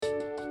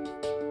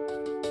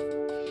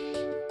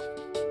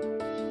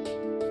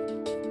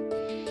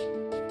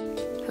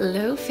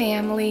Hello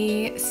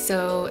family.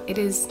 So it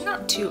is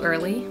not too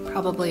early,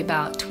 probably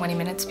about 20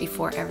 minutes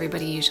before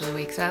everybody usually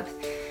wakes up.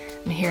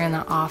 I'm here in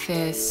the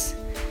office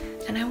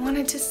and I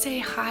wanted to say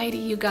hi to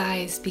you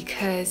guys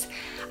because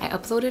I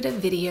uploaded a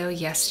video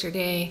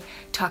yesterday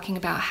talking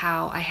about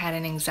how I had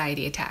an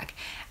anxiety attack.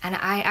 And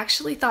I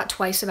actually thought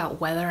twice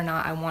about whether or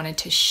not I wanted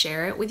to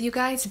share it with you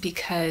guys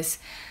because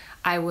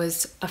I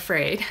was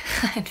afraid,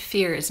 and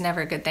fear is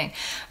never a good thing,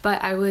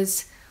 but I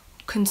was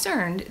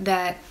concerned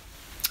that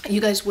you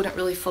guys wouldn't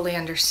really fully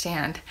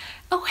understand.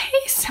 Oh,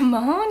 hey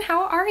Simone,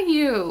 how are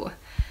you?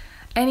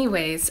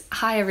 Anyways,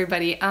 hi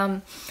everybody.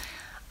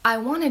 I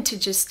wanted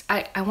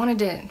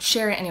to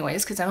share it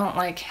anyways because I don't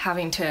like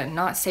having to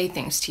not say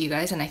things to you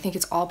guys, and I think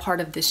it's all part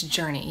of this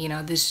journey,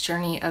 this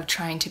journey of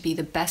trying to be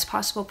the best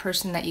possible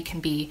person that you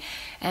can be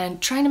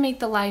and trying to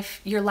make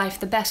your life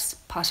the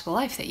best possible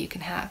life that you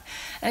can have.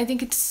 And I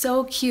think it's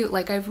so cute.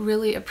 Like, I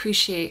really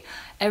appreciate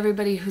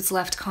everybody who's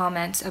left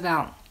comments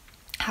about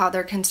how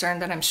they're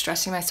concerned that I'm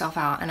stressing myself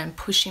out and I'm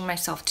pushing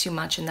myself too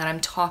much and that I'm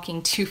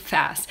talking too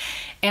fast.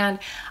 And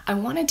I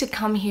wanted to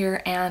come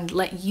here and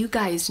let you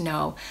guys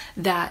know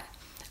that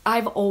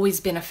I've always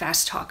been a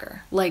fast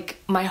talker. Like,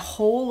 my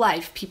whole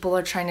life, people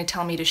are trying to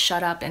tell me to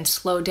shut up and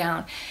slow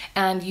down.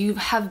 And you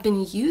have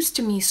been used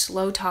to me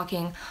slow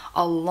talking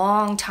a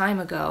long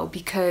time ago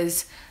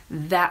because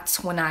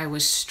that's when I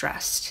was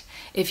stressed.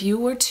 If you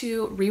were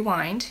to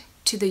rewind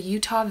to the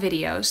Utah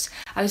videos,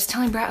 I was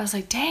telling Brett, I was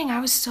like, dang, I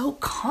was so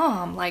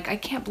calm. Like, I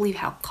can't believe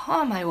how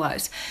calm I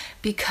was,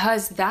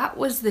 because that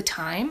was the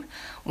time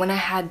when I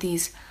had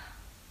this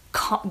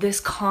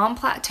calm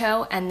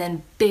plateau and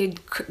then big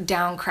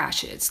down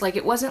crashes. Like,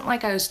 it wasn't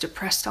like I was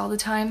depressed all the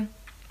time,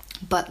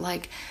 but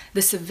like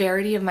the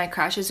severity of my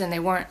crashes, and they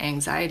weren't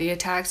anxiety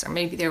attacks, or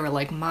maybe they were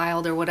like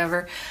mild or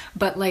whatever,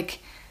 but like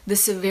the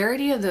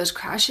severity of those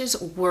crashes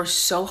were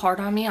so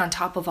hard on me, on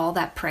top of all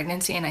that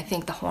pregnancy, and I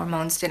think the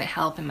hormones didn't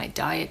help and my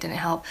diet didn't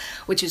help,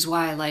 which is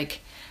why I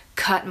like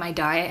cut my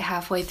diet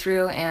halfway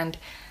through. And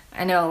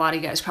I know a lot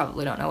of you guys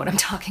probably don't know what I'm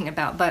talking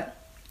about, but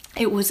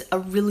it was a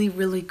really,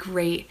 really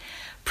great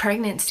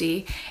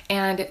pregnancy.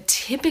 And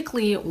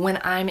typically when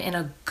I'm in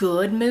a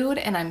good mood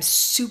and I'm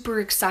super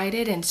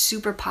excited and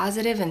super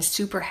positive and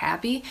super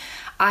happy,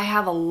 I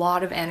have a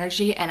lot of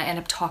energy and I end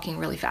up talking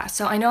really fast.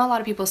 So I know a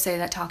lot of people say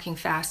that talking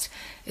fast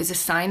is a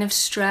sign of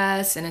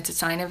stress and it's a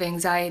sign of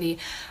anxiety,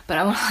 but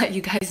I want to let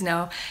you guys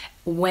know,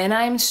 when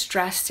I'm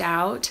stressed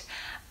out,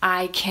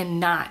 I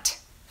cannot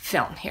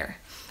film here.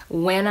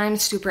 When I'm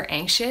super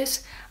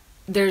anxious,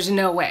 there's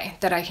no way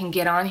that I can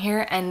get on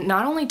here and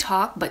not only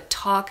talk, but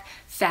talk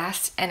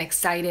fast and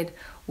excited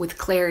with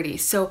clarity.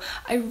 So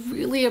I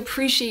really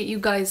appreciate you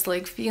guys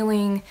like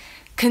feeling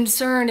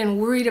concerned and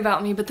worried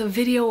about me, but the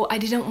video, I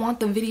didn't want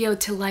the video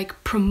to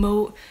like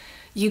promote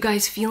you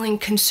guys feeling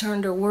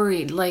concerned or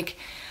worried. Like,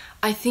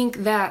 I think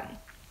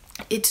that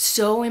it's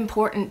so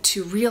important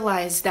to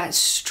realize that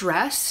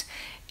stress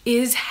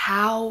is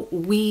how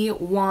we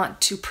want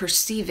to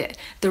perceive it.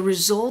 The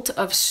result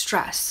of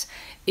stress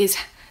is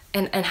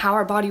and how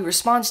our body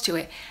responds to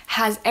it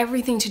has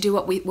everything to do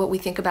what we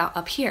think about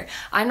up here.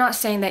 I'm not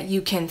saying that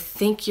you can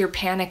think your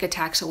panic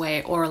attacks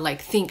away, or like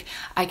think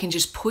I can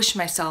just push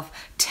myself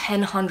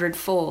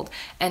 100-fold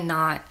and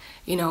not,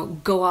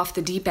 go off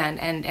the deep end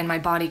and my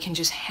body can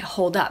just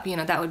hold up.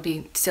 That would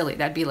be silly.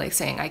 That'd be like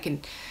saying I can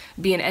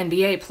be an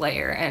NBA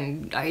player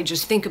and I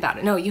just think about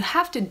it. No, you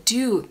have to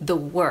do the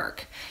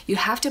work. You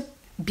have to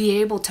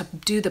be able to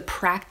do the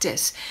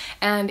practice.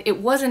 And it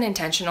wasn't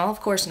intentional,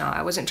 of course not.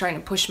 I wasn't trying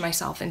to push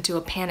myself into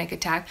a panic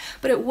attack,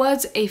 but it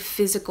was a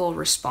physical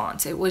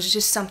response. It was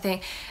just something,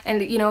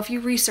 and if you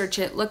research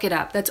it, look it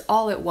up, that's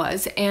all it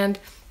was. And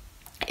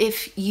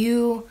if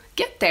you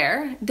get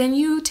there, then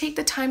you take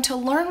the time to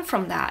learn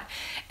from that.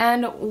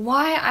 And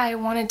why I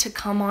wanted to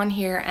come on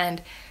here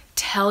and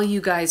tell you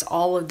guys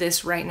all of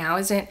this right now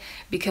isn't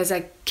because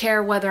I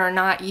care whether or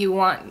not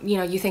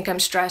you think I'm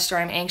stressed or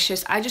I'm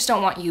anxious. I just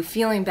don't want you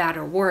feeling bad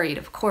or worried,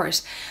 of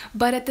course.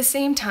 But at the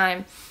same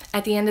time,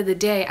 at the end of the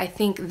day, I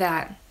think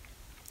that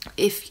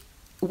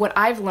what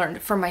I've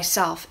learned for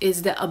myself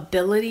is the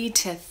ability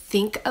to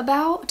think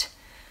about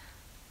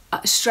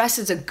stress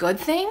is a good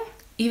thing,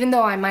 even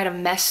though I might have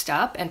messed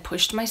up and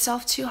pushed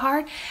myself too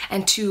hard,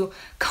 and to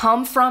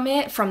come from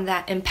it from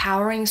that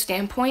empowering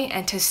standpoint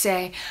and to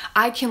say,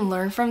 I can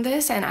learn from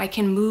this and I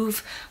can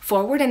move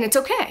forward and it's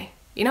okay.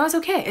 It's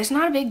okay. It's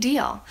not a big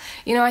deal.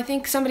 I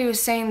think somebody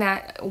was saying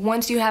that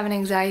once you have an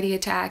anxiety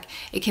attack,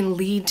 it can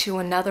lead to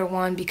another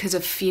one because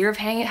of fear of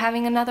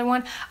having another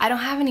one. I don't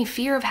have any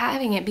fear of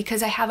having it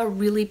because I have a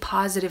really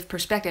positive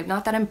perspective.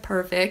 Not that I'm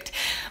perfect,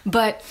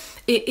 but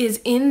it is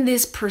in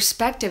this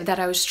perspective that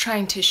I was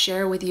trying to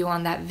share with you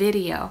on that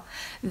video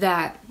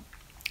that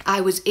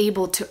I was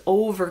able to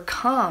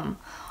overcome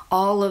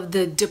all of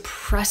the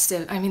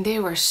depressive, they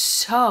were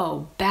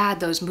so bad,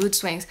 those mood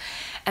swings.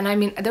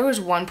 And there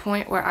was one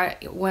point where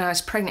when I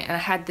was pregnant and I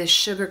had this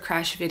sugar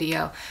crash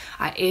video,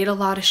 I ate a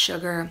lot of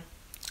sugar.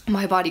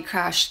 my body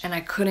crashed and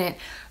I couldn't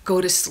go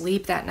to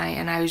sleep that night,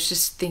 and I was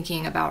just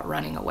thinking about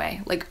running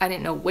away. Like, I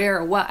didn't know where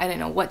or what. I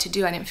didn't know what to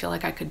do. I didn't feel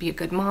like I could be a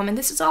good mom. And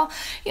this is all,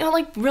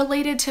 like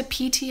related to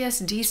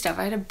PTSD stuff.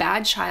 I had a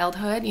bad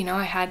childhood.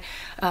 I had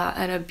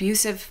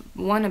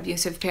one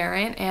abusive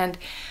parent, and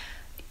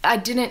I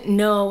didn't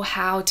know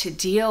how to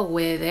deal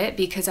with it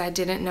because I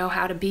didn't know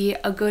how to be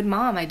a good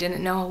mom. I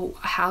didn't know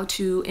how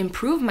to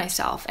improve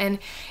myself. And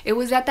it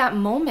was at that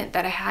moment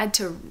that I had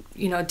to,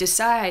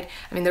 decide.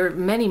 I mean, there are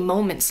many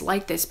moments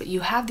like this, but you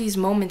have these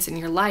moments in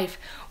your life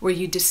where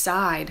you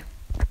decide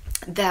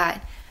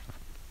that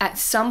at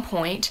some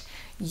point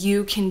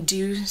you can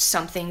do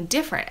something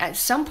different. At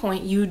some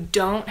point, you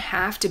don't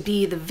have to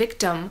be the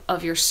victim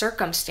of your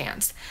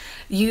circumstance.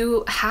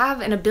 You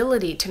have an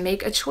ability to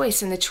make a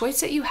choice, and the choice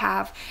that you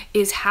have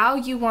is how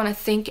you want to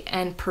think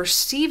and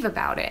perceive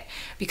about it,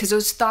 because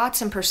those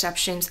thoughts and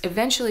perceptions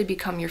eventually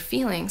become your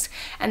feelings,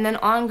 and then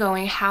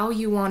ongoing, how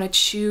you want to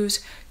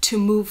choose to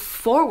move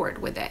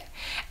forward with it.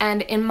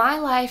 And in my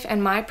life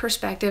and my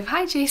perspective,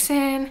 hi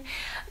Jason,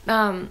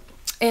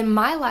 in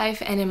my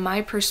life and in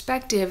my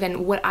perspective,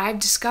 and what I've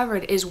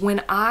discovered is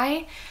when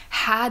I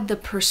had the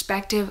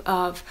perspective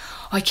of,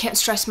 I can't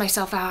stress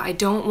myself out, I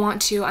don't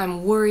want to,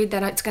 I'm worried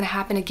that it's going to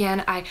happen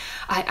again,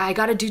 I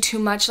got to do too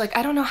much, like,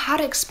 I don't know how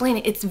to explain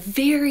it. It's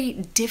very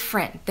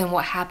different than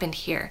what happened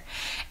here.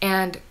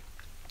 And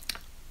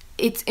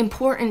it's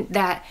important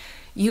that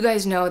you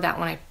guys know that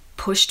when I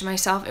pushed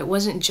myself, it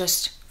wasn't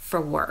just for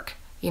work.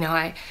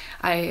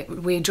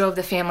 We drove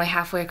the family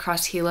halfway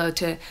across Hilo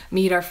to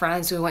meet our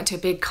friends. We went to a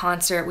big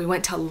concert. We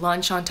went to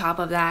lunch on top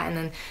of that. And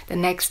then the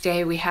next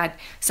day we had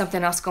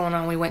something else going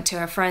on. We went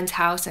to a friend's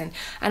house. And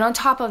on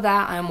top of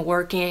that, I'm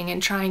working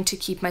and trying to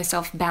keep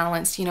myself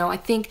balanced. I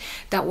think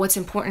that what's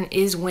important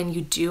is when you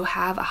do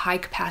have a high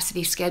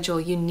capacity schedule,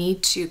 you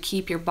need to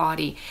keep your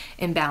body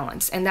in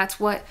balance. And that's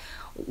what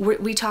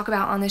we talk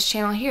about on this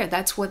channel here.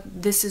 That's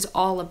what this is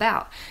all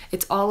about.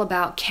 It's all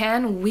about,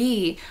 can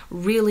we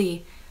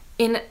really,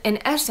 in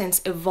essence,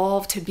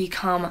 evolve to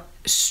become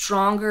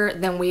stronger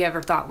than we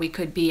ever thought we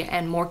could be,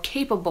 and more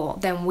capable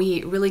than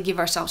we really give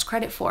ourselves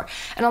credit for.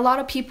 And a lot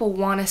of people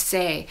want to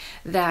say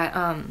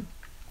that,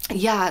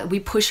 we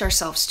push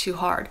ourselves too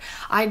hard.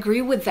 I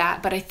agree with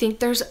that, but I think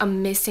there's a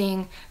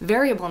missing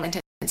variable in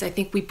it. I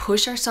think we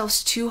push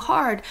ourselves too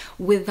hard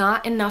with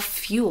not enough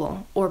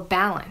fuel or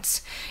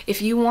balance.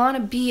 If you want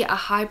to be a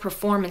high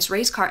performance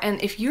race car, and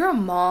if you're a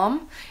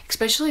mom,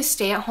 especially a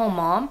stay-at-home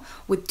mom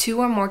with 2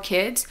 or more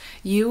kids,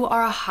 you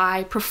are a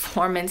high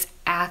performance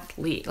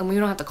athlete. And we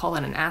don't have to call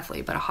it an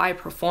athlete, but a high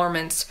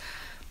performance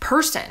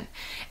person.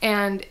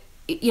 And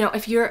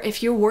if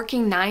you're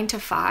working 9 to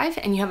 5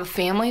 and you have a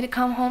family to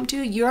come home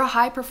to, you're a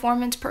high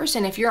performance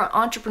person. If you're an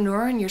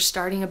entrepreneur and you're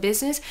starting a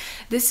business,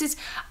 this is,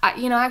 I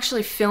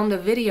actually filmed a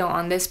video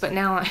on this, but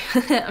now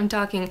I'm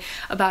talking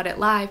about it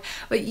live.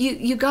 But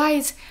you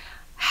guys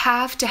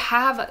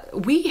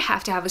we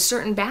have to have a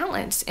certain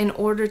balance in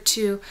order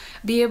to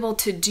be able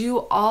to do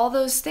all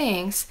those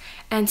things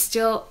and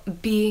still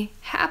be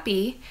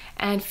happy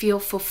and feel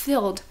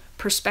fulfilled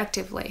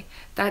prospectively.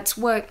 That's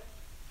what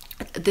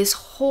this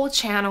whole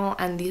channel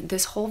and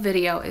this whole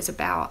video is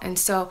about. And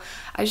so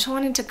I just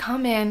wanted to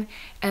come in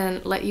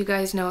and let you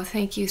guys know,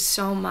 thank you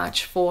so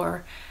much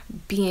for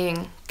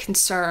being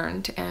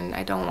concerned, and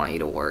I don't want you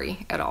to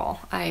worry at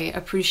all. I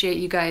appreciate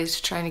you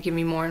guys trying to give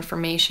me more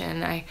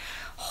information. I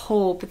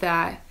hope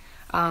that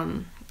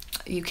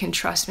you can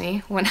trust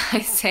me when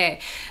I say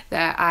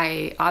that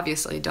I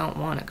obviously don't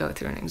want to go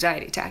through an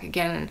anxiety attack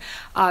again, and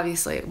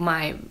obviously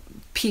my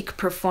peak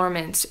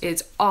performance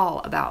is all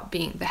about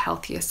being the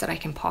healthiest that I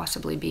can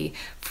possibly be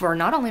for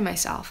not only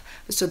myself,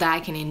 but so that I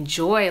can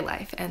enjoy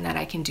life and that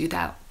I can do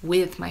that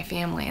with my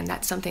family. And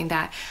that's something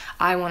that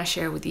I want to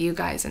share with you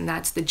guys, and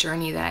that's the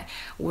journey that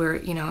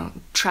we're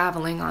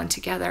traveling on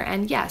together.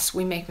 And yes,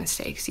 we make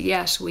mistakes.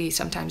 Yes, we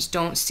sometimes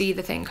don't see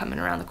the thing coming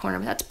around the corner,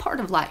 but that's part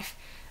of life.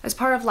 That's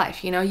part of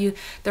life.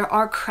 There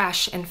are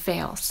crash and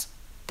fails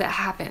that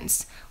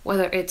happens,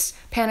 whether it's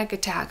panic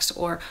attacks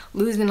or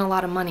losing a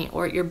lot of money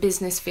or your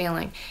business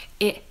failing.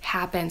 It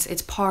happens.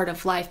 It's part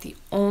of life. The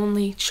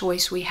only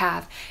choice we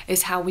have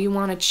is how we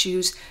want to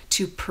choose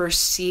to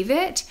perceive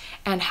it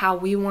and how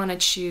we want to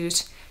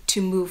choose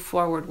to move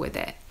forward with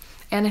it.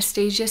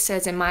 Anastasia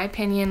says, in my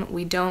opinion,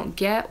 we don't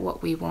get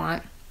what we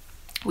want.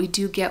 We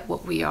do get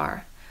what we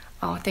are.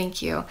 Oh,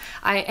 thank you.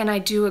 I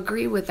do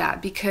agree with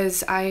that,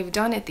 because I've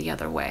done it the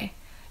other way.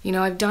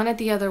 I've done it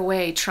the other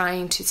way,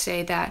 trying to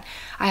say that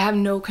I have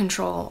no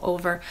control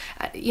over.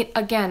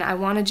 Again, I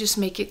want to just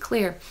make it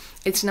clear.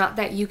 It's not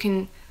that you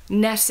can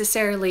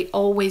necessarily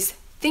always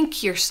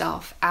think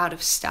yourself out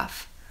of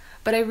stuff,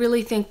 but I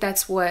really think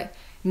that's what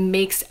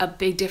makes a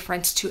big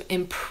difference to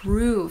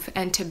improve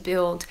and to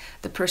build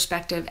the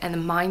perspective and the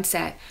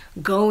mindset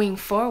going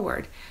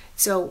forward.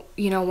 So,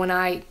 when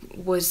I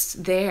was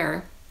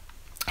there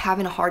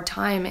having a hard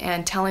time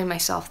and telling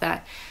myself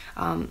that,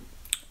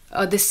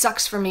 oh, this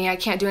sucks for me, I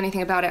can't do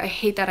anything about it, I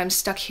hate that I'm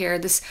stuck here,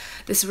 this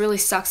really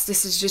sucks,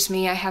 this is just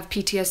me, I have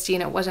PTSD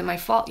and it wasn't my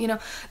fault.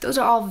 Those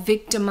are all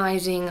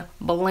victimizing,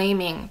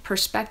 blaming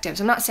perspectives.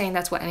 I'm not saying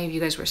that's what any of you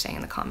guys were saying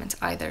in the comments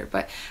either,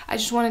 but I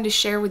just wanted to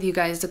share with you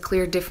guys the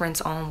clear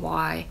difference on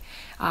why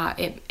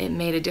it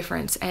made a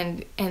difference.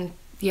 And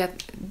yeah,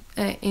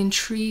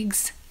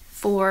 intrigues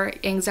for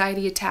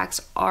anxiety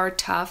attacks are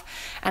tough,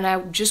 and I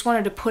just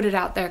wanted to put it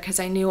out there because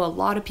I knew a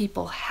lot of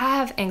people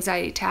have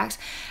anxiety attacks.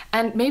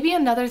 And maybe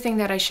another thing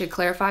that I should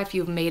clarify, if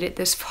you've made it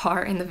this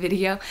far in the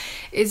video,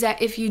 is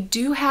that if you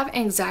do have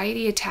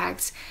anxiety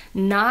attacks,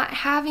 not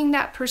having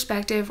that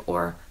perspective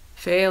or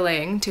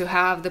failing to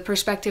have the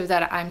perspective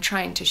that I'm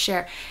trying to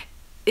share,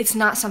 it's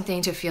not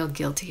something to feel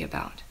guilty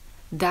about.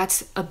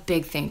 That's a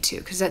big thing too,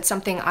 because that's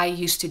something I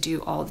used to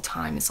do all the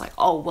time. It's like,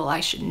 oh, well, I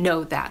should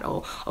know that.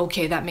 Oh,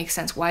 okay, that makes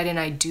sense. Why didn't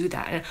I do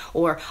that?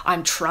 Or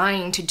I'm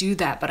trying to do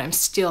that, but I'm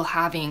still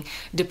having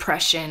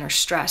depression or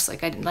stress.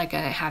 Like I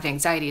have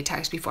anxiety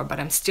attacks before, but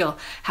I'm still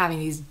having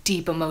these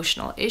deep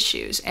emotional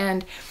issues.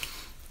 And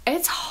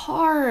it's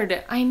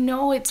hard. I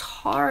know it's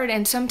hard.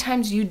 And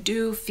sometimes you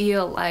do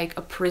feel like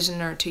a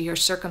prisoner to your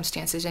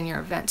circumstances and your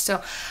events.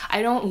 So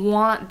I don't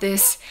want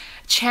this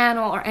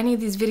channel or any of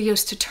these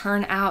videos to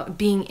turn out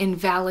being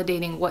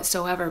invalidating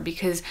whatsoever,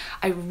 because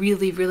I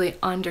really, really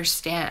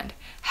understand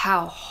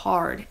how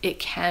hard it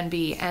can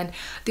be. And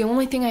the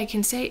only thing I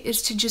can say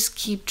is to just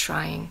keep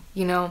trying.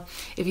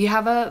 If you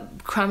have a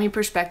crummy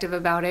perspective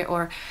about it,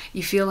 or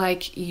you feel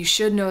like you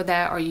should know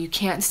that, or you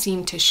can't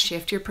seem to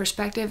shift your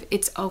perspective,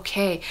 it's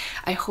okay.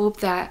 I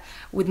hope that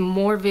with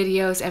more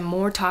videos and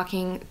more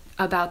talking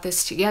about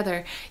this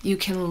together, you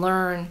can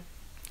learn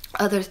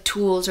other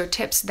tools or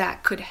tips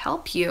that could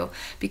help you,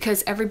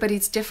 because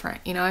everybody's different.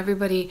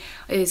 Everybody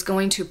is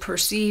going to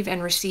perceive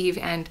and receive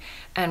and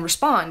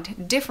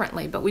respond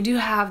differently, but we do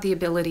have the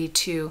ability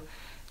to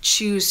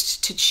choose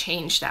to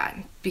change that,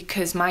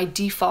 because my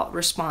default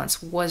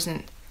response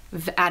wasn't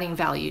adding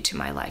value to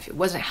my life. It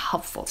wasn't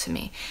helpful to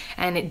me,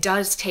 and it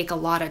does take a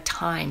lot of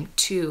time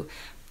to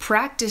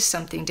practice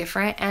something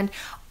different. And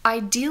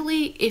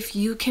ideally, if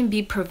you can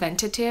be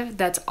preventative,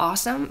 that's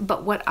awesome.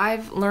 But what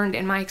I've learned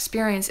in my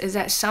experience is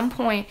at some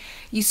point,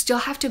 you still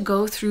have to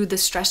go through the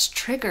stress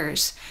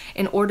triggers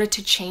in order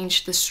to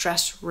change the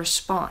stress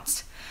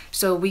response.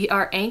 So we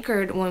are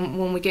anchored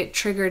when we get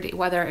triggered,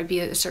 whether it be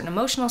a certain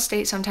emotional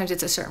state, sometimes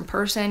it's a certain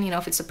person,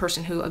 if it's the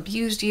person who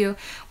abused you,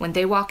 when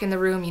they walk in the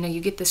room,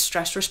 you get this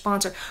stress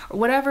response, or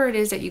whatever it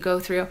is that you go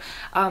through.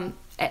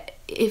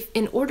 If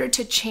in order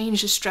to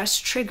change the stress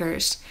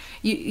triggers,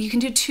 you can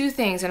do two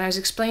things, and I was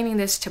explaining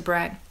this to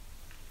Brett.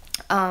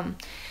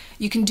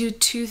 You can do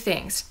two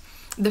things.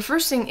 The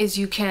first thing is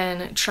you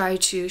can try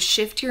to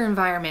shift your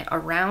environment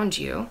around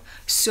you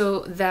so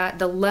that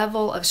the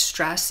level of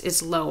stress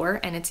is lower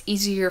and it's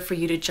easier for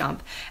you to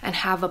jump and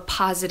have a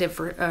positive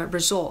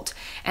result,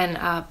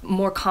 and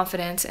more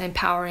confidence and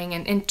empowering,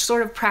 and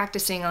sort of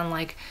practicing on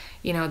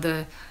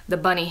the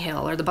bunny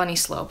hill or the bunny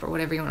slope or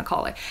whatever you want to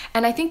call it.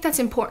 And I think that's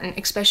important,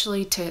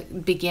 especially to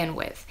begin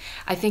with.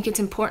 I think it's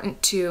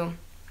important to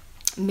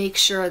make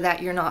sure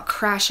that you're not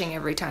crashing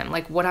every time,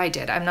 like what I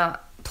did. I'm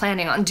not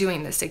planning on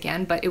doing this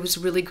again, but it was a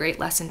really great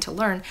lesson to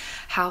learn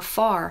how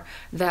far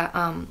that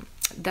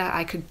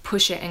I could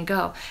push it and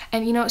go.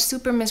 And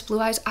Super Miss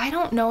Blue Eyes, I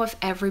don't know if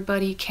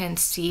everybody can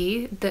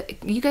see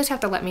you guys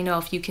have to let me know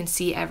if you can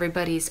see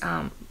everybody's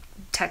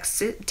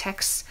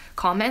text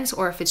comments,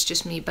 or if it's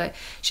just me. But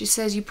she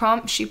says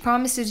she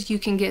promises you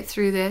can get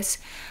through this.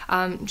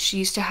 She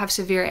used to have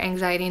severe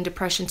anxiety and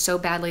depression so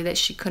badly that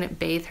she couldn't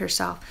bathe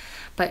herself.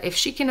 But if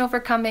she can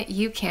overcome it,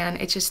 you can.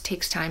 It just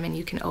takes time, and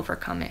you can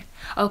overcome it.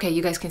 Okay,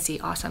 you guys can see.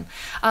 Awesome.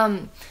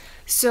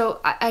 So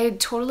I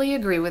totally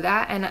agree with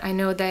that, and I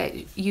know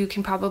that you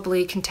can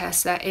probably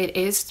contest that it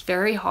is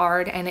very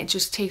hard, and it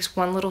just takes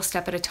one little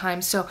step at a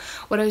time. So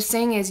what I was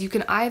saying is you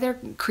can either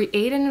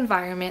create an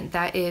environment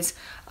that is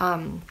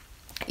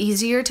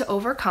easier to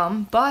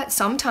overcome, but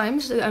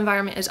sometimes the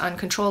environment is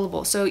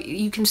uncontrollable. So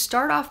you can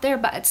start off there,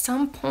 but at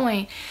some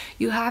point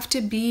you have to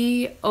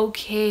be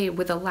okay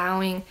with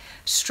allowing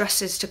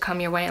stresses to come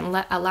your way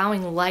and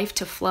allowing life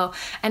to flow.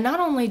 And not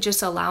only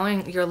just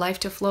allowing your life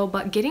to flow,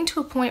 but getting to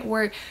a point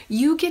where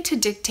you get to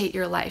dictate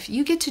your life.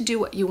 You get to do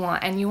what you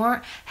want, and you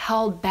aren't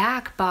held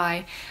back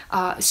by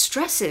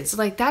stresses.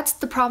 Like, that's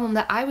the problem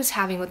that I was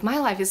having with my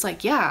life. It's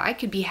like, yeah, I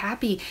could be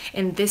happy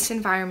in this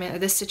environment or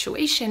this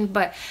situation,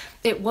 but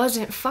it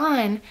wasn't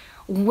fun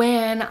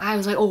when I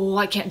was like, oh,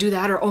 I can't do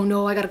that, or oh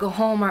no, I gotta go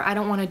home, or I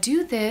don't want to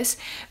do this,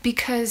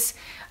 because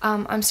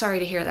I'm sorry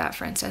to hear that,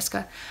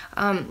 Francesca.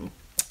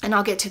 And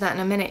I'll get to that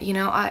in a minute.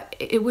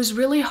 It was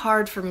really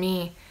hard for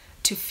me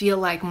to feel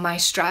like my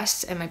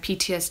stress and my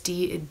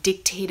PTSD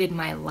dictated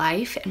my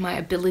life and my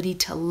ability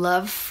to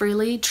love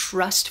freely,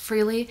 trust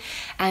freely,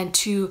 and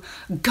to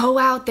go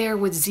out there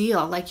with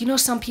zeal. Like,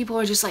 some people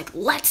are just like,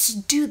 let's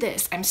do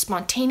this. I'm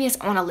spontaneous.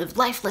 I want to live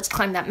life. Let's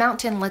climb that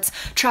mountain. Let's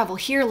travel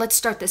here. Let's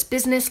start this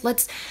business.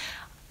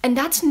 And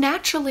that's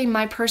naturally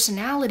my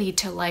personality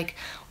to like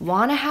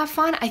want to have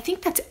fun. I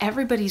think that's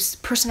everybody's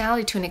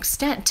personality to an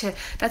extent.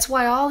 That's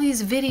why all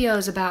these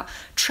videos about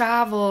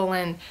travel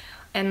and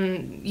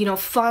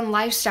fun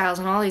lifestyles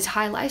and all these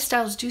high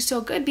lifestyles do so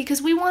good,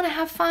 because we want to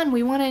have fun.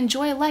 We want to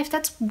enjoy life.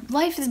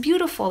 Life is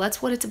beautiful.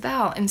 That's what it's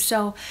about. And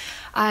so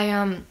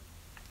I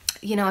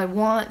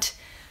want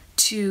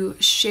to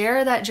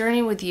share that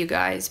journey with you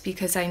guys,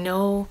 because I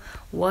know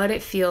what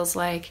it feels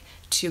like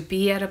to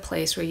be at a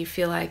place where you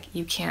feel like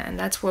you can't. And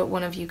that's what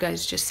one of you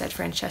guys just said,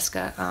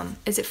 Francesca.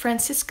 Is it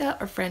Francisca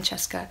or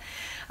Francesca?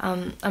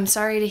 I'm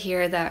sorry to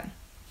hear that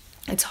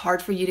it's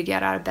hard for you to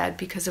get out of bed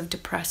because of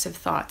depressive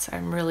thoughts.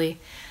 I'm really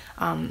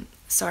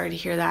sorry to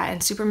hear that.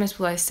 And Super Miss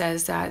Blue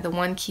says that the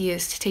one key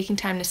is taking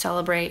time to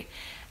celebrate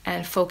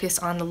and focus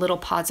on the little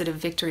positive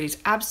victories.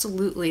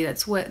 Absolutely.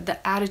 That's what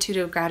the attitude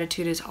of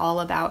gratitude is all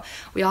about.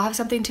 We all have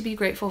something to be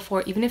grateful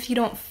for, even if you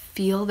don't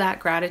feel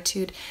that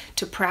gratitude.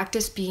 To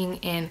practice being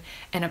in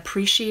an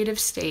appreciative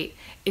state,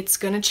 it's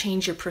going to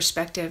change your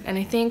perspective. And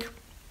I think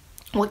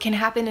what can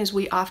happen is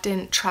we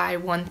often try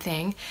one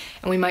thing,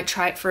 and we might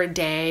try it for a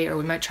day, or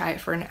we might try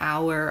it for an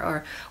hour,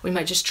 or we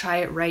might just try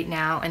it right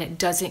now, and it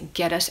doesn't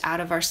get us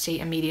out of our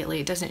state immediately.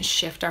 It doesn't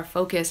shift our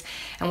focus,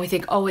 and we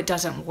think, oh, it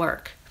doesn't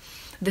work.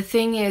 The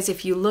thing is,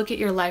 if you look at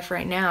your life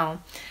right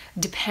now,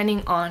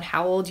 depending on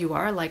how old you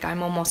are, like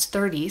I'm almost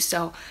 30,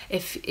 so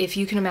if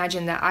you can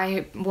imagine that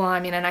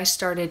I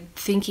started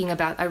thinking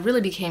about, I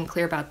really became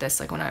clear about this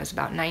like when I was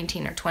about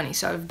 19 or 20,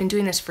 so I've been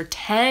doing this for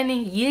 10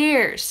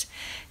 years,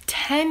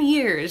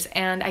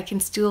 and I can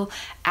still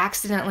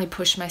accidentally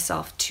push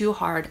myself too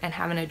hard and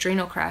have an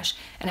adrenal crash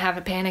and have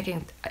a panic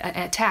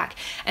attack.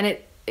 And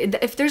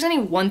if there's any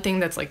one thing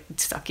that's like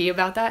sucky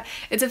about that,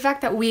 it's the fact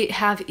that we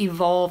have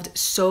evolved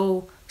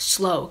so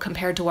slow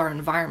compared to our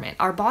environment.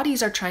 Our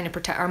bodies are trying to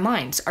protect, our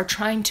minds are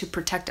trying to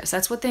protect us.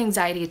 That's what the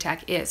anxiety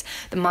attack is.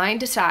 The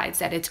mind decides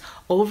that it's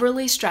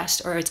overly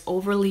stressed or it's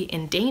overly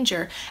in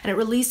danger, and it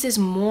releases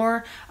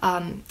more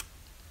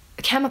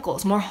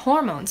chemicals, more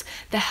hormones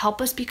that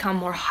help us become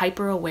more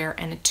hyper aware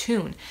and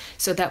attuned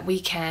so that we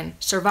can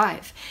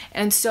survive.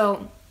 And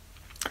so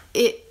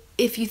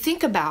if you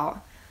think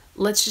about,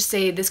 let's just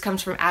say this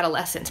comes from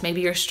adolescence,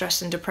 maybe you're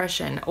stressed and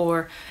depression,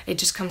 or it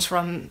just comes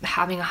from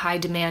having a high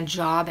demand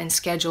job and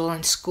schedule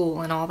and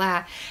school and all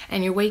that,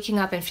 and you're waking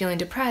up and feeling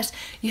depressed,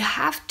 you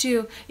have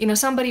to,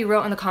 somebody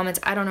wrote in the comments,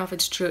 I don't know if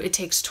it's true, it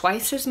takes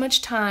twice as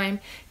much time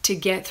to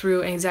get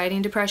through anxiety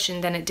and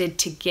depression than it did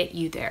to get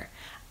you there.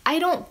 I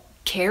don't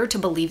care to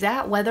believe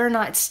that, whether or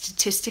not it's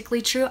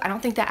statistically true. I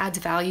don't think that adds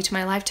value to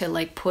my life to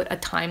like put a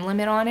time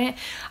limit on it.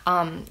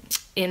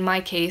 In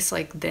my case,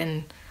 like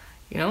then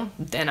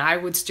I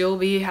would still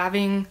be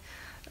having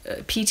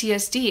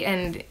PTSD,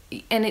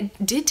 and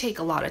it did take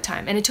a lot of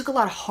time, and it took a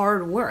lot of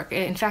hard work.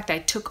 In fact, I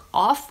took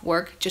off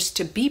work just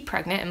to be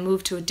pregnant and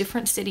moved to a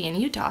different city in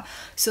Utah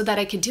so that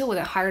I could deal with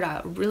it. I hired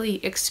a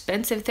really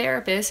expensive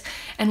therapist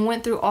and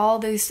went through all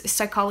these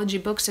psychology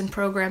books and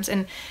programs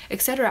and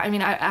etc. I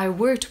mean, I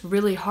worked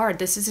really hard.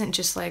 This isn't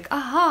just like,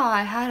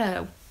 I had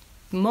a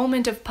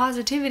moment of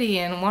positivity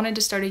and wanted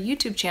to start a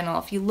YouTube channel.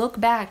 If you look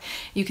back,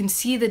 you can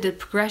see the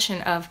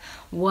progression of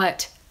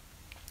what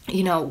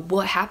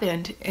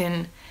happened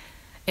in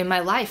my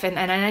life. And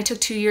I took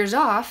 2 years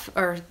off,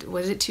 or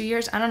was it 2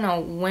 years? I don't know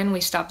when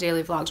we stopped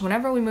daily vlogs.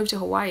 Whenever we moved to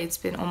Hawaii, it's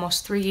been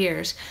almost 3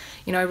 years.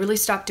 I really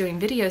stopped doing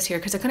videos here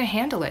because I couldn't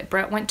handle it.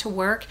 Brett went to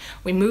work.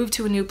 We moved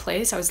to a new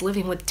place. I was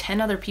living with 10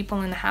 other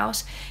people in the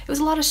house. It was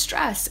a lot of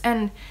stress,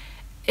 and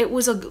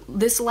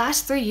this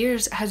last 3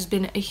 years has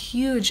been a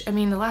huge, the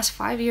last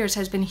 5 years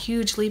has been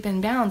huge leap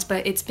and bounds,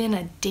 but it's been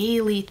a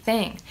daily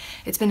thing.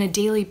 It's been a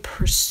daily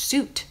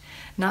pursuit,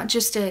 not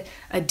just a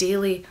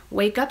daily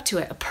wake up to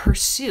it, a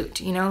pursuit,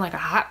 like a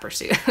hot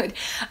pursuit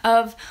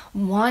of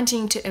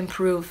wanting to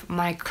improve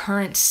my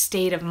current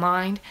state of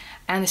mind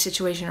and the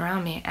situation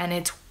around me. And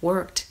it's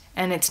worked.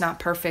 And it's not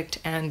perfect,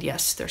 and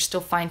yes, there's still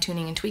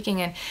fine-tuning and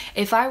tweaking. And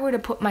if I were to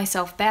put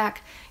myself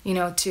back,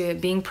 to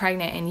being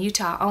pregnant in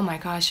Utah, oh my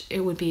gosh, it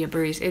would be a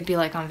breeze. It'd be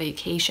like on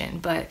vacation.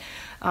 But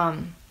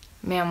man,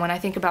 when I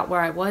think about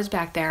where I was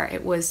back there,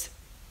 it was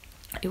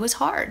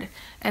hard,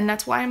 and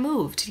that's why I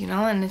moved,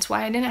 and it's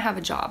why I didn't have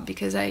a job,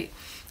 because I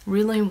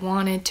really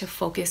wanted to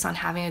focus on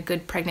having a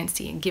good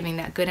pregnancy and giving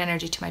that good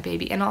energy to my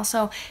baby, and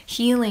also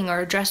healing or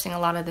addressing a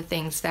lot of the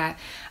things that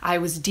I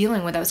was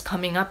dealing with. I was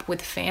coming up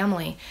with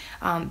family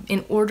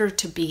in order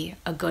to be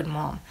a good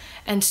mom.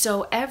 And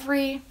so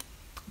every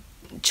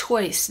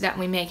choice that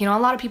we make, a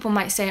lot of people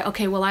might say,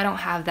 okay, well, I don't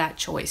have that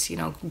choice,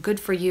 good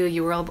for you,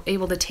 you were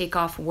able to take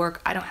off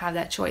work. I don't have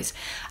that choice.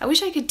 I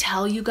wish I could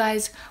tell you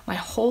guys my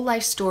whole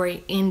life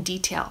story in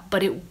detail,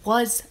 but it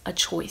was a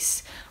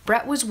choice.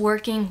 Brett was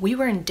working, we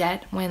were in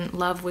debt when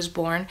Love was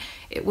born.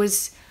 It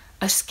was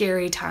a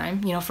scary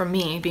time, for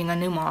me being a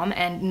new mom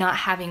and not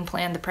having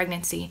planned the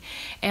pregnancy.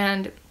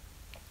 And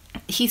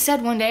he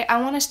said one day,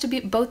 I want us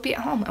to both be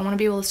at home. I want to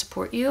be able to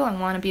support you. I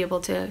want to be able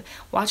to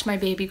watch my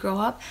baby grow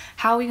up.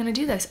 How are we going to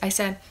do this? I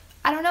said,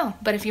 I don't know.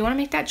 But if you want to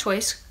make that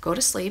choice, go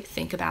to sleep,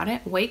 think about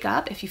it, wake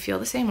up if you feel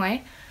the same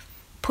way,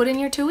 put in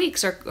your 2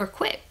 weeks or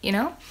quit, you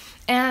know?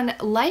 And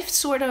life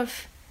sort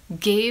of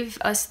gave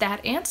us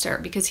that answer,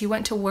 because he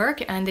went to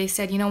work and they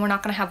said, you know, we're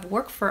not going to have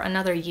work for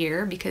another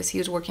year, because he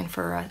was working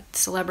for a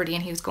celebrity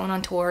and he was going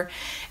on tour.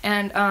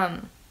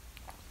 And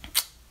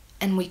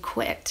we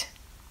quit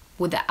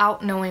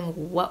without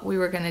knowing what we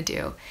were going to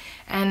do.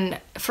 And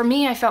for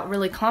me, I felt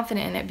really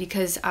confident in it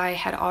because I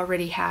had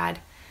already had,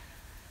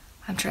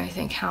 I'm trying to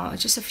think how,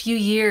 just a few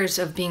years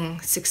of being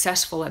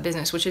successful at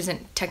business, which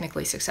isn't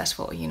technically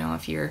successful. You know,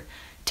 if you're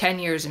 10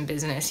 years in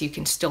business, you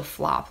can still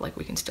flop, like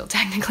we can still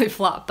technically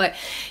flop. But,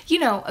 you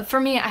know, for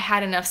me, I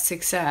had enough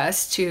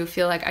success to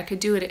feel like I could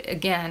do it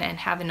again and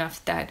have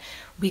enough that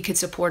we could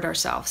support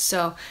ourselves.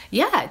 So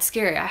yeah, it's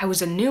scary. I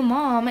was a new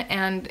mom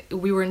and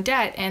we were in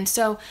debt. And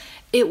so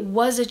it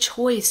was a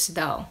choice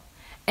though.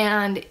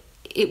 And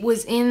it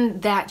was in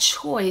that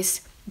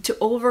choice to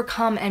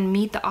overcome and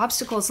meet the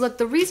obstacles. Look,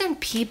 the reason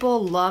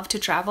people love to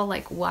travel,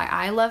 like why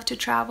I love to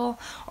travel,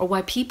 or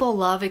why people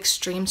love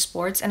extreme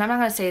sports, and I'm not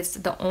going to say it's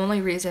the only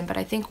reason, but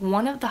I think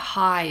one of the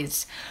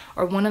highs,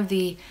 or one of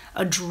the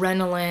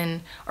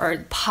adrenaline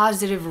or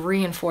positive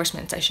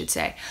reinforcements, I should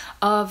say,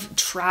 of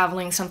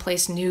traveling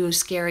someplace new,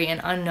 scary,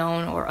 and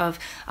unknown, or of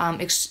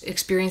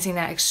experiencing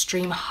that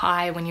extreme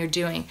high when you're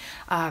doing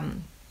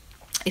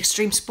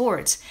extreme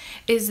sports,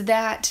 is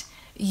that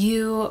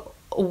you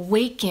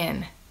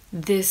awaken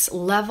this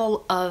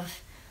level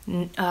of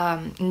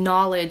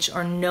knowledge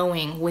or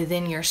knowing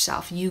within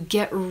yourself. You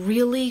get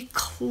really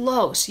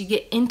close, you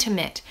get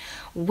intimate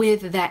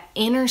with that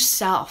inner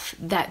self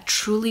that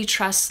truly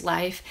trusts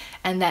life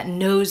and that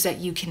knows that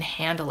you can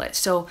handle it.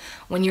 So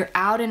when you're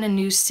out in a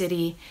new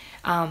city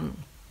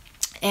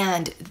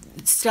and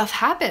stuff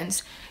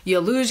happens, you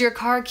lose your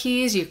car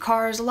keys, your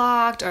car is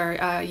locked,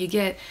 or you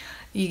get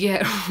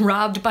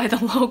robbed by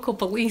the local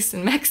police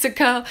in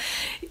Mexico.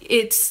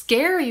 It's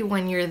scary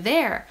when you're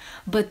there,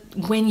 but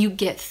when you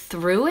get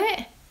through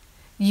it,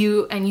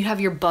 you have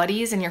your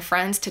buddies and your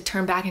friends to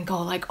turn back and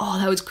go like, oh,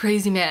 that was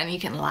crazy, man. And you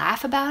can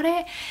laugh about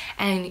it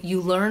and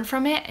you learn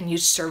from it and you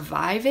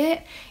survive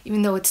it,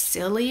 even though it's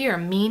silly or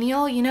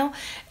menial, you know.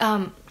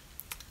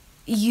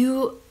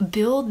 You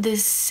build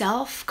this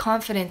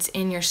self-confidence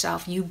in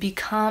yourself. You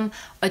become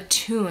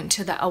attuned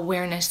to the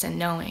awareness and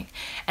knowing.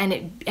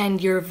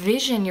 And your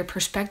vision, your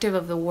perspective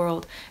of the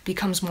world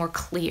becomes more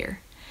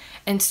clear.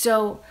 And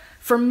so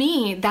for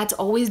me, that's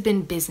always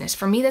been business.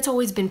 For me, that's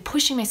always been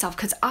pushing myself,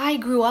 because I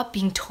grew up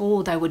being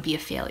told I would be a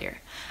failure.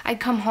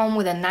 I'd come home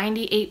with a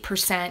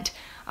 98%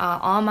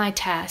 on my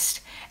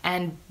test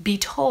and be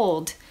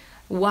told,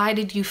 why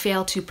did you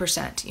fail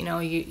 2%? You know,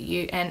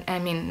 and I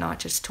mean, not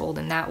just told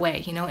in that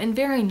way, you know, in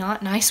very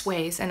not nice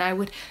ways. And I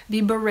would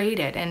be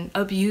berated and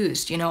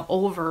abused, you know,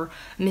 over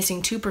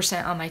missing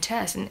 2% on my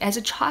test, and as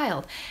a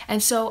child.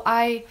 And so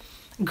I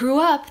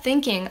grew up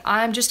thinking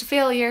I'm just a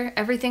failure.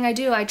 Everything I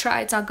do, I try,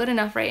 it's not good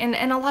enough, right?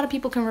 And a lot of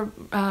people can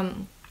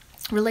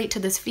relate to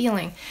this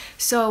feeling.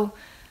 So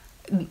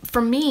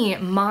for me,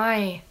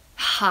 my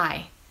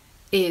high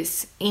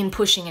is in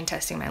pushing and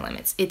testing my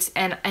limits.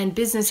 And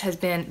business has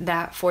been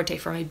that forte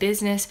for me.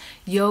 Business,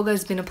 yoga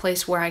has been a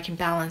place where I can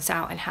balance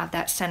out and have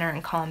that center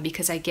and calm,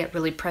 because I get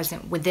really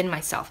present within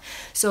myself.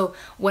 So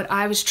what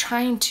I was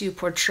trying to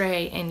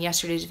portray in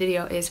yesterday's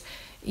video is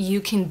you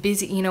can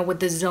with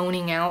the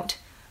zoning out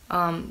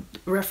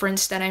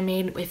reference that I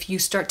made. If you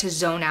start to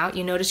zone out,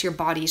 you notice your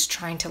body's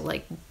trying to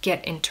like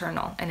get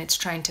internal and it's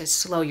trying to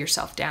slow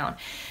yourself down.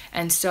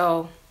 And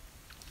so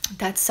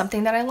that's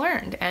something that I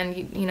learned. And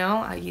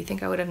you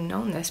think I would have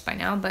known this by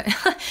now, but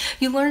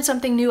you learn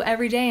something new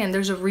every day, and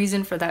there's a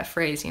reason for that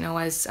phrase.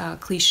 As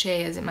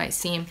cliche as it might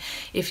seem,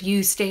 if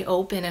you stay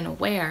open and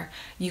aware,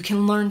 you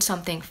can learn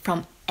something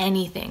from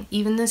anything,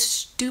 even the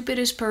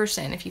stupidest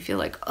person. If you feel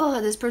like,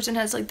 oh, this person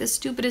has like the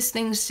stupidest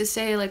things to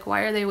say, like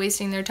why are they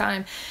wasting their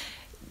time,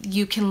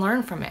 you can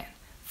learn from it.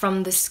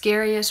 From the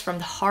scariest, from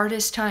the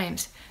hardest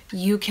times,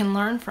 you can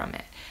learn from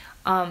it.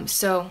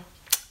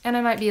 And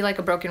I might be like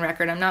a broken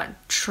record. I'm not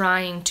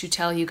trying to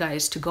tell you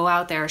guys to go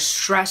out there,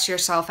 stress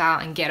yourself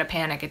out and get a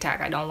panic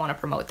attack. I don't want to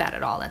promote that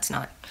at all. It's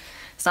not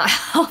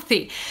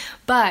healthy.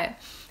 But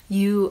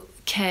you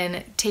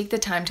can take the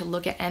time to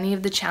look at any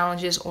of the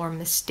challenges or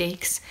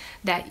mistakes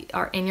that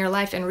are in your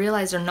life and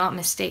realize they're not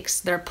mistakes.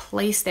 They're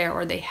placed there,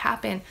 or they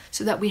happen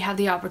so that we have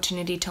the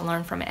opportunity to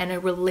learn from it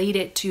and relate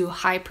it to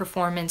high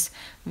performance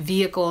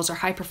vehicles or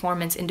high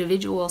performance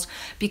individuals.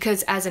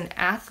 Because as an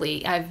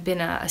athlete, I've been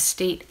a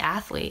state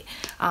athlete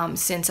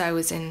since I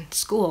was in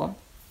school.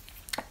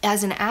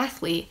 As an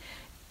athlete,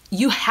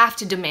 you have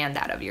to demand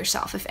that of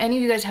yourself. If any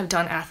of you guys have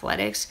done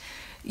athletics,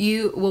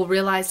 you will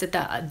realize that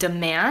the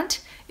demand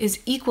is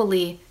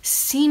equally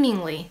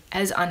seemingly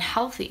as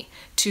unhealthy.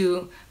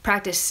 To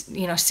practice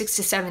 6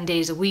 to 7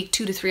 days a week,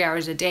 2 to 3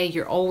 hours a day,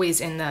 you're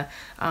always in the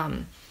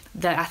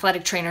the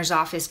athletic trainer's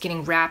office,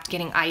 getting wrapped,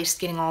 getting iced,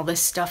 getting all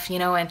this stuff, you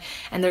know, and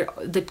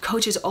the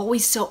coach is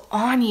always so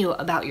on you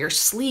about your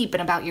sleep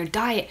and about your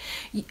diet.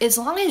 As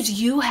long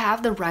as you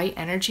have the right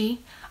energy,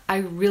 I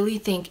really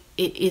think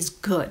it is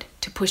good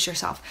to push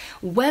yourself.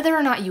 Whether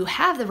or not you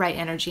have the right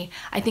energy,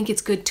 I think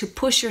it's good to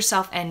push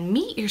yourself and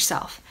meet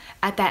yourself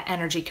at that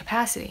energy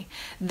capacity.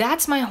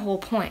 That's my whole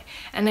point.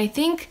 And I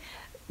think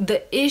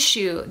the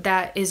issue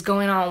that is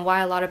going on,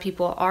 why a lot of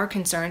people are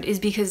concerned, is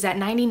because that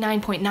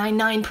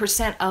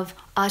 99.99% of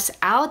us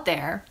out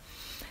there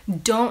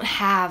don't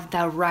have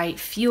the right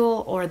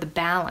fuel or the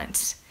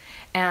balance.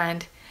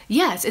 And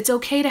yes, it's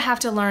okay to have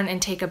to learn and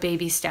take a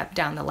baby step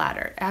down the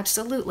ladder.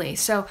 Absolutely.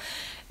 So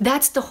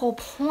that's the whole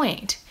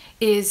point,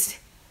 is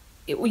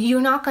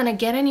you're not going to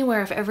get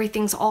anywhere if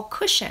everything's all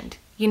cushioned,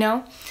 you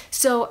know?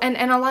 So, and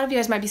a lot of you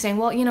guys might be saying,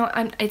 well, you know,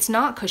 it's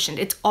not cushioned.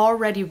 It's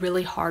already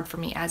really hard for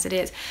me as it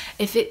is.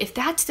 If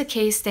that's the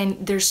case, then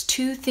there's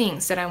two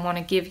things that I want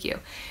to give you.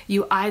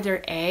 You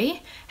either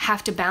A,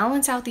 have to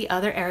balance out the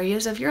other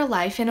areas of your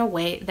life in a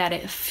way that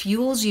it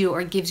fuels you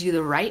or gives you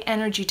the right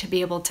energy to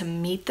be able to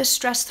meet the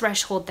stress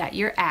threshold that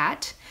you're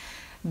at.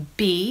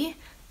 B,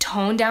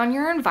 tone down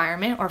your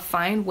environment or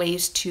find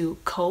ways to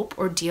cope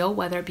or deal,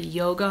 whether it be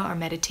yoga or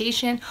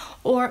meditation,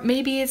 or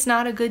maybe it's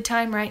not a good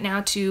time right now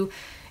to,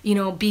 you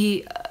know,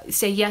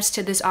 say yes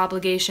to this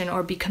obligation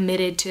or be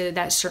committed to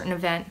that certain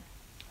event.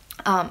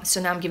 So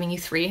now I'm giving you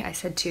 3. I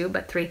said 2,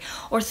 but 3.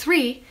 Or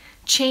 3,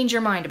 change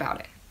your mind about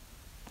it.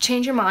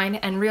 Change your mind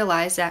and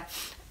realize that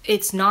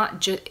it's not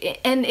just,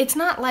 and it's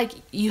not like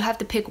you have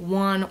to pick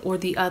one or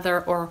the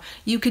other, or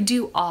you could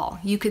do all.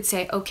 You could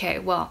say, okay,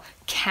 well,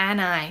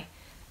 can I,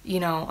 you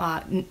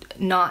know,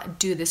 not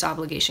do this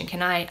obligation?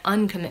 Can I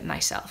uncommit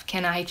myself?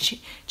 Can I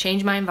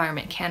change my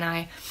environment? Can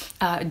I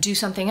do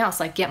something else,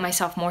 like get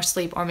myself more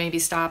sleep, or maybe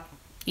stop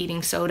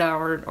eating soda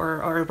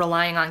or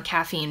relying on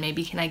caffeine?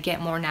 Maybe can I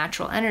get more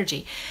natural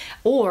energy?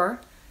 Or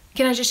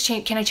can I just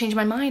change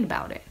my mind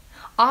about it?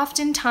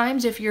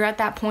 Oftentimes, if you're at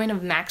that point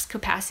of max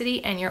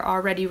capacity and you're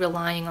already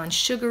relying on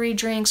sugary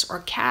drinks or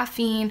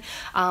caffeine,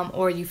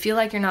 or you feel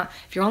like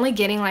if you're only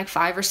getting like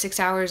 5 or 6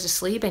 hours of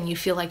sleep and you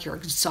feel like you're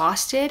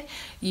exhausted,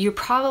 you're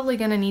probably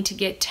going to need to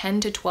get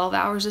 10 to 12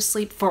 hours of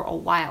sleep for a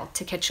while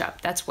to catch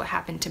up. That's what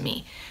happened to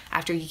me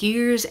after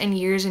years and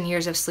years and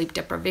years of sleep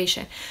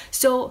deprivation.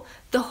 So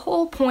the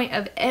whole point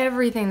of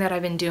everything that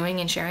I've been doing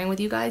and sharing with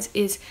you guys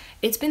is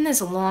it's been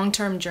this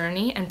long-term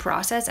journey and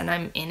process, and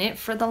I'm in it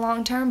for the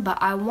long term, but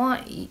I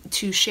want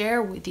to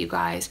share with you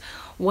guys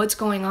what's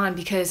going on,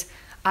 because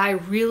I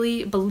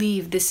really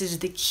believe this is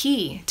the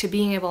key to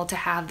being able to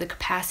have the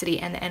capacity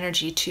and the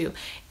energy to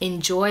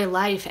enjoy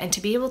life and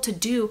to be able to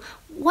do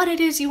what it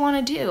is you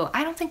want to do.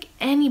 I don't think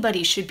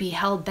anybody should be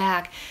held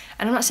back,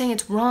 and I'm not saying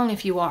it's wrong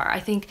if you are.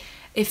 I think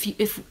I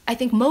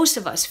think most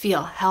of us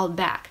feel held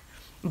back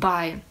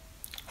by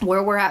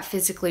where we're at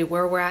physically,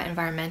 where we're at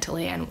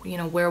environmentally, and you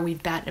know where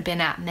we've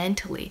been at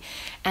mentally.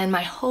 And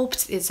my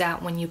hopes is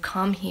that when you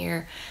come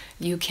here,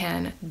 you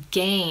can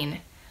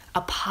gain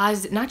a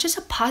positive, not just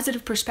a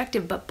positive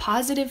perspective, but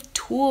positive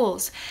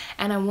tools.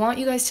 And I want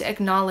you guys to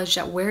acknowledge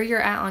that where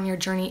you're at on your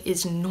journey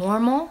is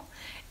normal.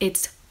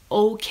 It's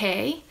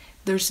okay.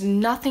 There's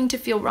nothing to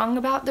feel wrong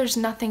about. There's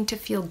nothing to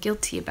feel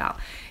guilty about.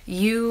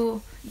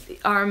 You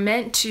are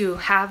meant to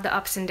have the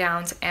ups and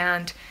downs,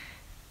 and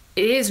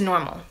it is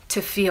normal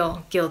to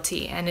feel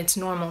guilty, and it's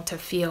normal to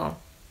feel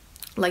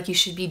like you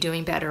should be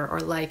doing better, or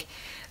like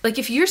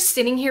if you're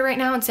sitting here right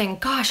now and saying,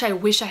 gosh, I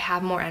wish I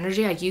had more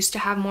energy. I used to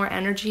have more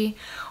energy,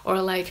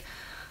 or like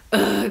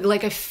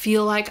I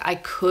feel like I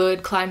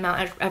could climb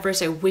Mount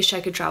Everest. I wish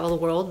I could travel the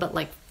world, but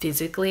like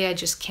physically I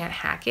just can't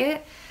hack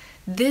it.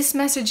 This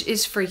message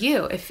is for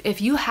you.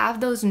 If you have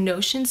those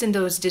notions and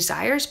those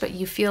desires, but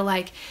you feel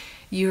like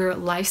your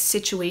life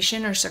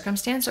situation or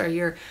circumstance, or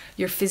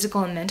your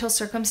physical and mental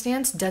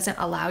circumstance doesn't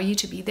allow you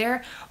to be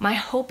there, my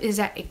hope is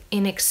that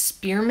in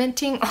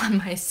experimenting on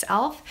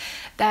myself,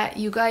 that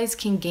you guys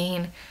can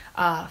gain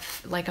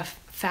like a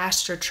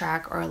faster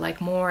track or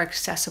like more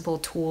accessible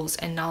tools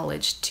and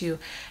knowledge to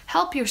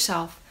help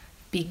yourself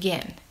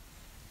begin.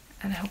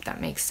 And I hope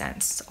that makes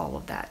sense, all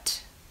of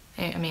that.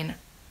 I mean,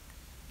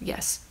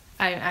 yes.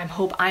 I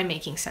hope I'm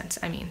making sense.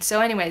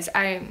 So anyways,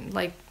 I'm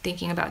like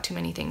thinking about too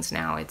many things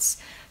now. It's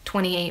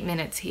 28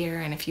 minutes here,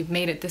 and if you've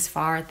made it this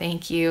far,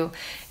 thank you.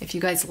 If you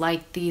guys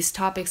like these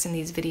topics and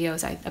these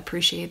videos, I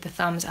appreciate the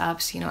thumbs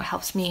ups. You know, it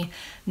helps me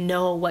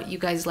know what you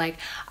guys like.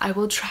 I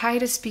will try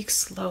to speak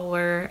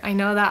slower. I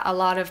know that a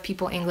lot of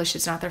people, English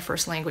is not their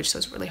first language, so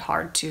it's really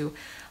hard to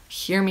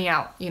hear me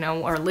out, you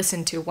know, or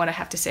listen to what I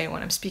have to say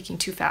when I'm speaking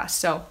too fast.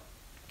 So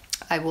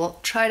I will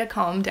try to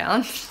calm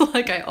down,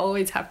 like I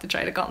always have to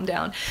try to calm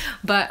down.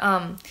 But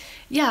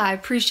yeah, I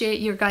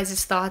appreciate your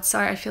guys' thoughts.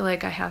 Sorry, I feel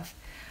like I have,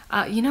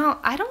 you know,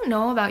 I don't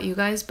know about you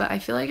guys, but I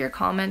feel like your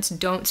comments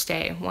don't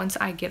stay. Once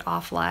I get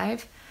off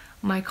live,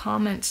 your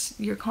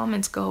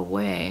comments go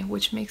away,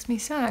 which makes me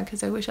sad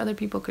because I wish other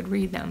people could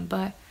read them,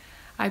 but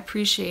I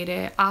appreciate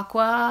it.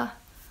 Aqua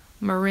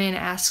Marin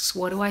asks,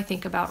 what do I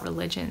think about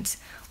religions?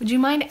 Would you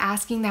mind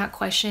asking that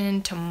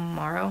question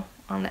tomorrow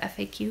on the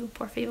FAQ,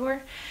 por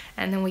favor,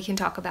 and then we can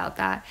talk about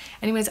that.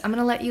 Anyways, I'm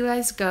gonna let you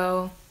guys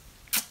go.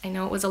 I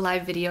know it was a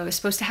live video. I was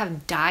supposed to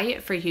have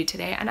diet for you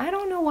today, and I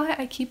don't know why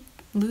I keep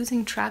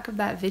losing track of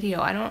that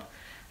video. I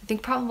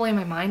think probably in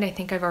my mind, I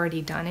think I've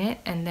already done it,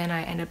 and then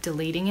I end up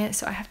deleting it.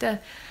 So I have to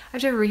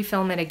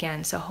refilm it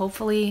again. So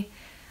hopefully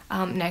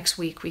next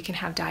week we can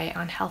have diet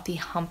on Healthy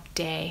Hump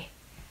Day.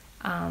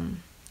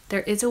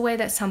 There is a way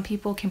that some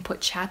people can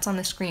put chats on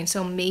the screen.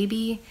 So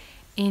maybe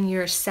in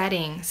your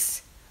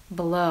settings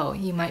below,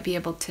 you might be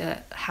able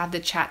to have the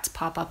chats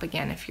pop up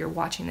again if you're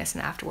watching this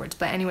and afterwards.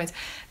 But anyways,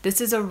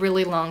 this is a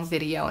really long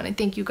video, and I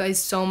thank you guys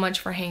so much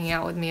for hanging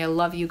out with me. I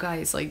love you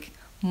guys like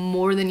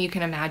more than you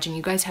can imagine.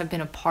 You guys have been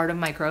a part of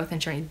my growth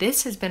and journey.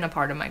 This has been a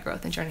part of my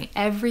growth and journey.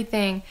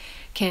 Everything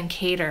can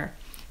cater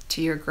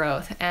to your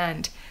growth,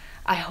 and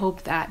I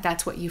hope that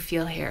that's what you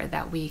feel here,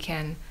 that we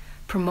can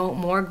promote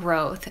more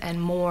growth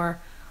and more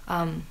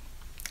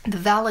the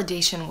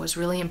validation was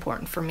really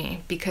important for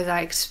me, because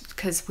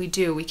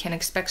we can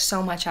expect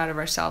so much out of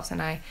ourselves,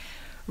 and I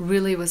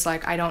really was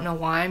like, I don't know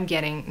why I'm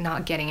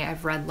not getting it.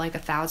 I've read like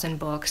 1,000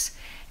 books,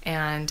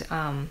 and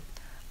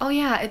oh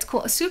yeah, it's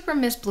cool. Super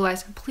Miss Blue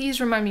Eyes,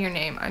 please remind me your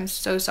name. I'm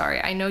so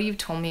sorry. I know you've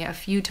told me a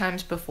few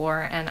times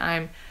before, and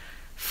I'm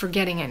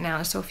forgetting it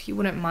now. So if you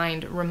wouldn't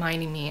mind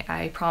reminding me,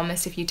 I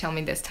promise if you tell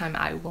me this time,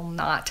 I will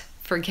not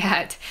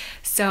forget.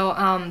 So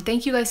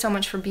thank you guys so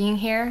much for being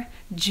here.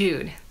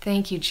 Jude,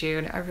 thank you,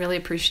 Jude. I really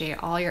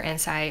appreciate all your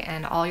insight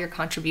and all your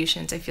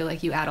contributions. I feel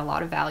like you add a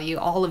lot of value.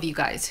 All of you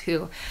guys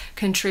who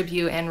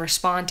contribute and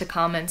respond to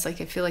comments, like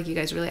I feel like you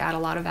guys really add a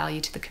lot of value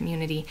to the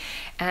community.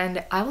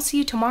 And I will see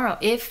you tomorrow.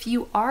 If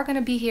you are going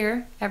to be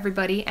here,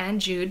 everybody,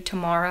 and Jude,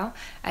 tomorrow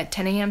at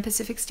 10 a.m.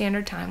 Pacific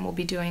Standard Time, we'll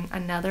be doing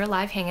another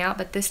live hangout,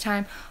 but this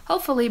time,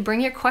 hopefully,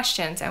 bring your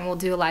questions and we'll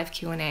do a live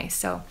Q&A.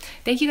 So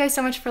thank you guys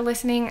so much for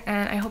listening,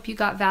 and I hope you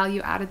got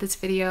value out of this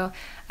video.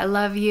 I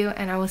love you,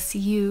 and I will see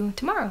you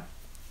tomorrow.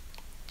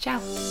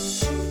 Ciao.